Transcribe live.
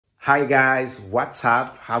Hi guys, what's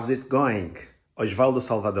up? How's it going? Osvaldo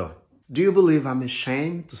Salvador. Do you believe I'm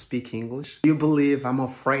ashamed to speak English? Do you believe I'm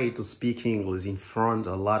afraid to speak English in front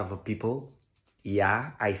of a lot of people?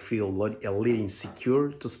 Yeah, I feel a little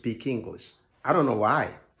insecure to speak English. I don't know why.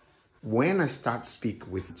 When I start speak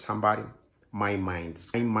with somebody, my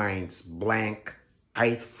mind's blank.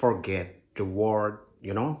 I forget the word,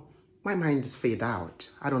 My mind is fade out.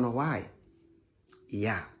 I don't know why.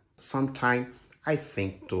 Yeah, sometimes I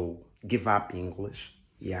think to give up English.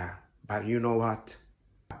 Yeah, but you know what?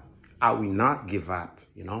 I will not give up,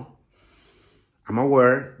 I'm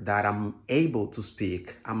aware that I'm able to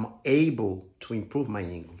speak. I'm able to improve my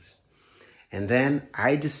English. And then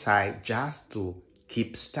I decide just to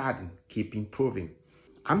keep studying, keep improving.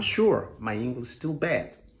 I'm sure my English is still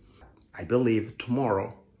bad. I believe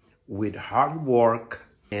tomorrow, with hard work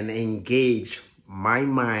and engage my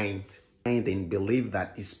mind and believe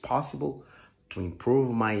that it's possible to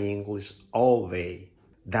improve my English all day.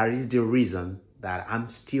 That is the reason that I'm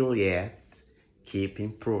still yet keep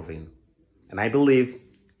improving. And I believe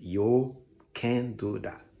you can do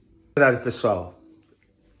that. Verdade, pessoal.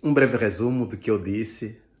 Breve resumo do que eu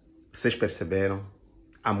disse. Vocês perceberam?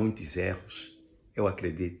 Há muitos erros. Eu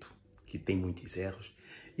acredito que tem muitos erros.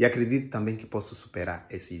 E acredito também que posso superar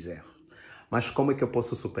esses erros. Mas como é que eu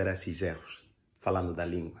posso superar esses erros? Falando da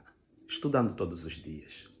língua. Estudando todos os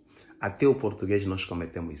dias. Até o português nós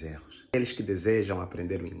cometemos erros. Aqueles que desejam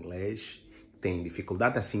aprender o inglês, têm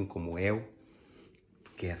dificuldade assim como eu,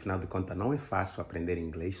 porque afinal de contas não é fácil aprender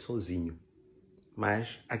inglês sozinho.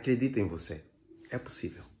 Mas acredite em você. É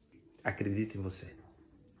possível. Acredite em você.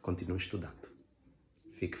 Continue estudando.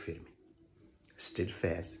 Fique firme. Stand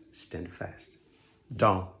fast.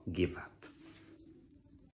 Don't give up.